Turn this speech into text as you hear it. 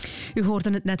U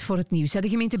hoorde het net voor het nieuws. De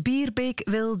gemeente Bierbeek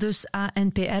wil dus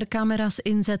ANPR-camera's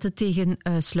inzetten tegen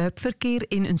sluipverkeer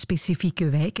in een specifieke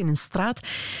wijk, in een straat.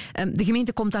 De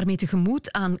gemeente komt daarmee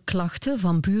tegemoet aan klachten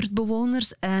van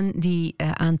buurtbewoners. En die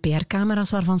ANPR-camera's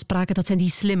waarvan sprake, dat zijn die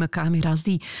slimme camera's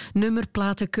die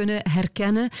nummerplaten kunnen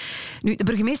herkennen. Nu, de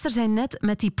burgemeester zei net,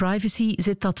 met die privacy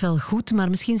zit dat wel goed, maar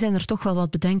misschien zijn er toch wel wat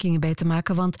bedenkingen bij te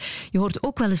maken, want je hoort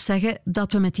ook wel eens zeggen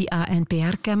dat we met die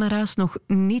ANPR-camera's nog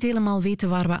niet helemaal weten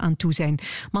waar we aan toe zijn.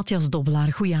 Matthias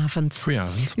Dobbelaere, goedenavond.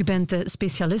 Goedenavond. U bent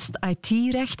specialist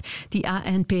IT-recht. Die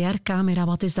ANPR-camera,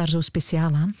 wat is daar zo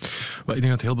speciaal aan? Wel, ik denk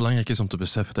dat het heel belangrijk is om te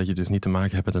beseffen dat je dus niet te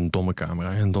maken hebt met een domme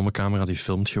camera. Een domme camera die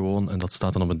filmt gewoon en dat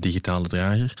staat dan op een digitale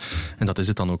drager. En dat is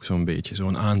het dan ook zo'n beetje.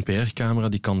 Zo'n ANPR-camera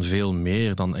die kan veel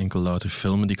meer dan enkel louter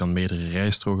filmen. Die kan meerdere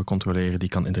rijstroken controleren. Die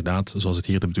kan inderdaad, zoals het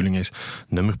hier de bedoeling is,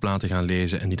 nummerplaten gaan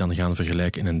lezen en die dan gaan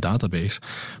vergelijken in een database.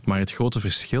 Maar het grote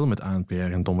verschil met ANPR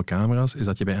en domme camera's is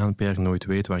dat je bij ANPR nooit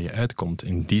weet waar je uitkomt.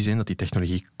 In die zin dat die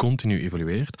technologie continu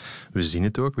evolueert. We zien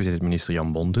het ook. We zien het minister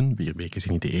Jan Bon doen. Bierbeek is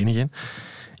hier niet de enige in.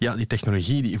 Ja, die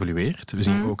technologie die evolueert. We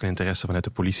zien ook een interesse vanuit de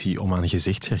politie om aan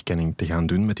gezichtsherkenning te gaan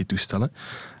doen met die toestellen.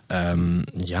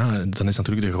 Dan is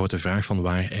natuurlijk de grote vraag van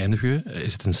waar eindigen we?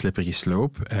 Is het een slippery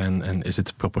slope en is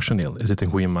het proportioneel? Is het een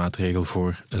goede maatregel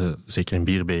voor, zeker in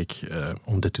Bierbeek,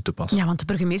 om dit toe te passen? Ja, want de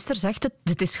burgemeester zegt het,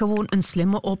 dit is gewoon een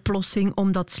slimme oplossing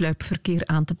om dat sluipverkeer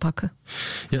aan te pakken.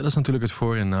 Ja, dat is natuurlijk het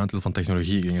voor- en nadeel van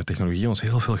technologie. Ik denk dat technologie ons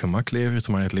heel veel gemak levert,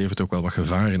 maar het levert ook wel wat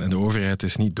gevaren. En de overheid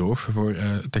is niet doof voor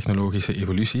technologische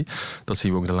evolutie. Dat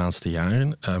zien we ook de laatste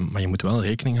jaren. Maar je moet wel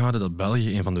rekening houden dat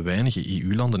België een van de weinige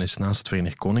EU-landen is naast het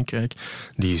Verenigd Koninkrijk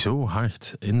die zo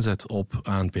hard inzet op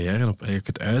ANPR en op eigenlijk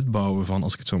het uitbouwen van,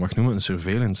 als ik het zo mag noemen, een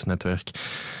surveillance-netwerk.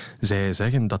 Zij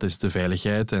zeggen dat is de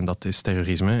veiligheid en dat is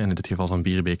terrorisme. En in dit geval van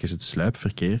Bierbeek is het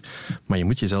sluipverkeer. Maar je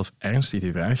moet jezelf ernstig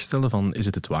die vraag stellen van, is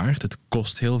het het waard? Het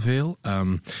kost heel veel.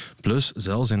 Plus,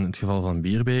 zelfs in het geval van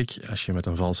Bierbeek, als je met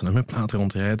een valse nummerplaat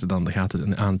rondrijdt, dan gaat het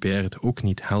een ANPR het ook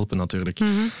niet helpen natuurlijk.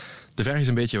 Mm-hmm. De vraag is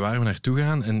een beetje waar we naartoe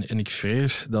gaan en ik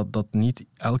vrees dat niet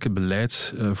elke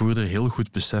beleidsvoerder heel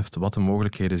goed beseft wat de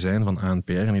mogelijkheden zijn van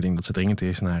ANPR. En ik denk dat ze dringend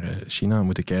eens naar China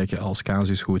moeten kijken als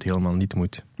casus hoe het helemaal niet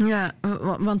moet. Ja,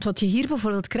 want wat je hier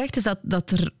bijvoorbeeld krijgt is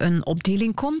dat er een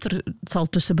opdeling komt. Het zal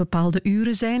tussen bepaalde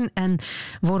uren zijn en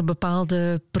voor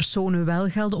bepaalde personen wel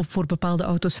gelden of voor bepaalde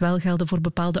auto's wel gelden, voor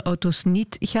bepaalde auto's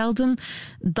niet gelden.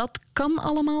 Dat kan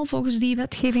allemaal volgens die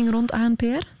wetgeving rond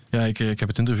ANPR? Ja, ik heb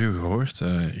het interview gehoord.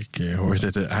 Ik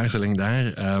hoorde de aarzeling daar.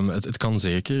 Het kan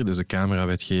zeker. Dus de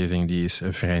camerawetgeving die is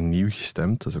vrij nieuw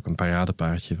gestemd. Dat is ook een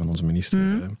paradepaardje van onze minister.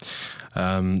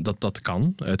 Dat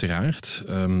kan, uiteraard.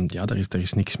 Daar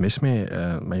is niks mis mee.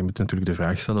 Maar je moet natuurlijk de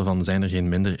vraag stellen van, zijn er geen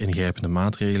minder ingrijpende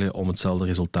maatregelen om hetzelfde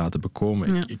resultaat te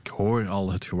bekomen? Ja. Ik hoor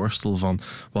al het geworstel van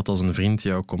wat als een vriend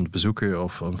jou komt bezoeken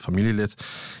of een familielid.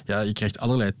 Ja, je krijgt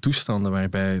allerlei toestanden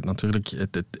waarbij natuurlijk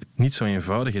het niet zo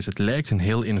eenvoudig is. Het lijkt een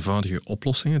heel eenvoudige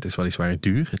oplossing. Het is weliswaar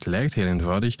duur, het lijkt heel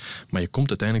eenvoudig, maar je komt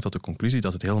uiteindelijk tot de conclusie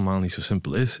dat het helemaal niet zo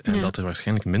simpel is en dat er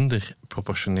waarschijnlijk minder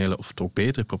proportionele of ook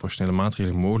beter proportionele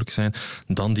maatregelen mogelijk zijn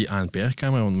dan die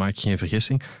ANPR-camera, want maak geen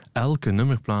vergissing, elke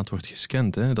nummerplaat wordt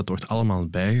gescand. Hè. Dat wordt allemaal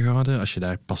bijgehouden als je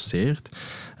daar passeert.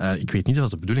 Ik weet niet wat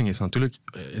de bedoeling is. Natuurlijk,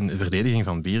 in de verdediging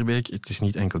van Bierbeek, het is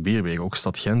niet enkel Bierbeek. Ook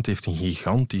Stad Gent heeft een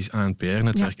gigantisch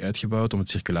ANPR-netwerk uitgebouwd om het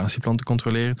circulatieplan te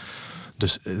controleren.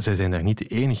 Dus zij zijn daar niet de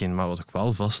enige in. Maar wat ik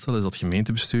wel vaststel is dat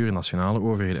gemeentebesturen, nationale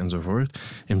overheden enzovoort,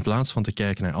 in plaats van te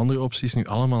kijken naar andere opties, nu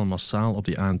allemaal massaal op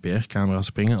die ANPR-camera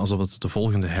springen, alsof het de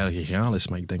volgende heilige graal is.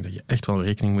 Maar ik denk dat je echt wel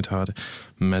rekening moet houden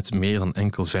met meer dan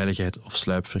enkel veiligheid of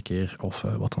sluipverkeer of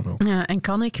wat dan ook. Ja, en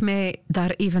kan ik mij daar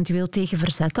eventueel tegen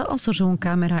verzetten als er zo'n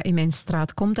camera in mijn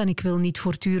straat komt en ik wil niet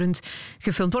voortdurend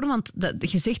gefilmd worden? Want de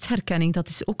gezichtsherkenning, dat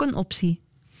is ook een optie.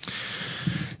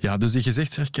 Ja, dus die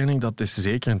gezichtsherkenning, dat is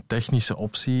zeker een technische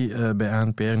optie bij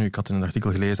ANPR. Nu, ik had in een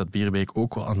artikel gelezen dat Bierbeek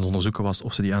ook wel aan het onderzoeken was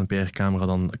of ze die ANPR-camera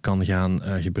dan kan gaan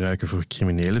gebruiken voor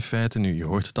criminele feiten. Nu, je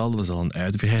hoort het al, dat is al een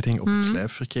uitbreiding op het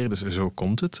sluipverkeer, dus zo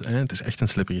komt het. Hè. Het is echt een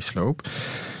slippery slope.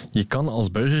 Je kan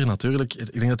als burger natuurlijk,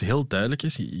 ik denk dat het heel duidelijk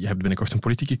is, je hebt binnenkort een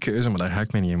politieke keuze, maar daar ga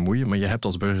ik mij niet in moeien, maar je hebt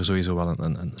als burger sowieso wel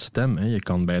een stem. Hè. Je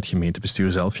kan bij het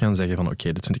gemeentebestuur zelf gaan zeggen van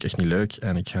oké, dit vind ik echt niet leuk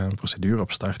en ik ga een procedure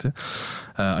opstarten.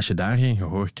 Als je daar geen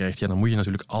gehoor krijgt, dan moet je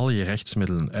natuurlijk al je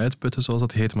rechtsmiddelen uitputten, zoals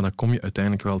dat heet, maar dan kom je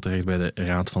uiteindelijk wel terecht bij de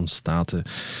Raad van State.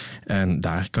 En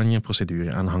daar kan je een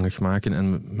procedure aanhangig maken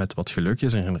en met wat geluk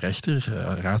is er een rechter,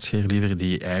 raadsheer liever,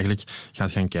 die eigenlijk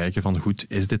gaat gaan kijken van goed,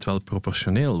 is dit wel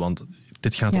proportioneel? Want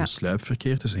dit gaat om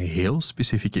sluipverkeer tussen heel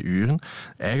specifieke uren.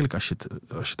 Eigenlijk, als je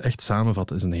het echt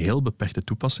samenvat, is een heel beperkte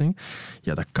toepassing.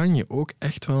 Ja, dat kan je ook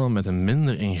echt wel met een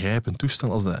minder ingrijpend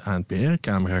toestel als de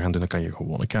ANPR-camera gaan doen. Dan kan je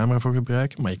gewoon een camera voor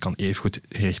gebruiken, maar je kan evengoed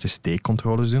gerichte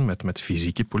steekcontroles doen met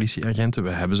fysieke politieagenten. We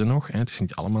hebben ze nog, het is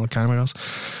niet allemaal camera's.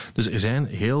 Dus er zijn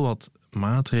heel wat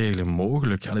maatregelen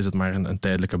mogelijk. Al is het maar een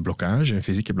tijdelijke blokkage, een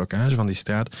fysieke blokkage van die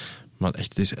straat. Maar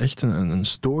het is echt een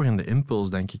storende impuls,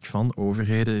 denk ik, van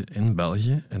overheden in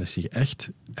België. En dat zie je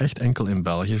echt enkel in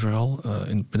België vooral,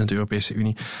 binnen de Europese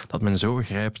Unie, dat men zo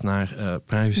grijpt naar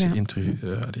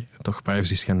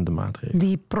privacy-schendende maatregelen.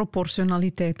 Die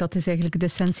proportionaliteit, dat is eigenlijk de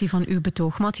essentie van uw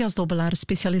betoog. Matthias Dobbelaere,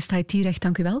 specialist IT-recht,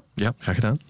 dank u wel. Ja, graag gedaan.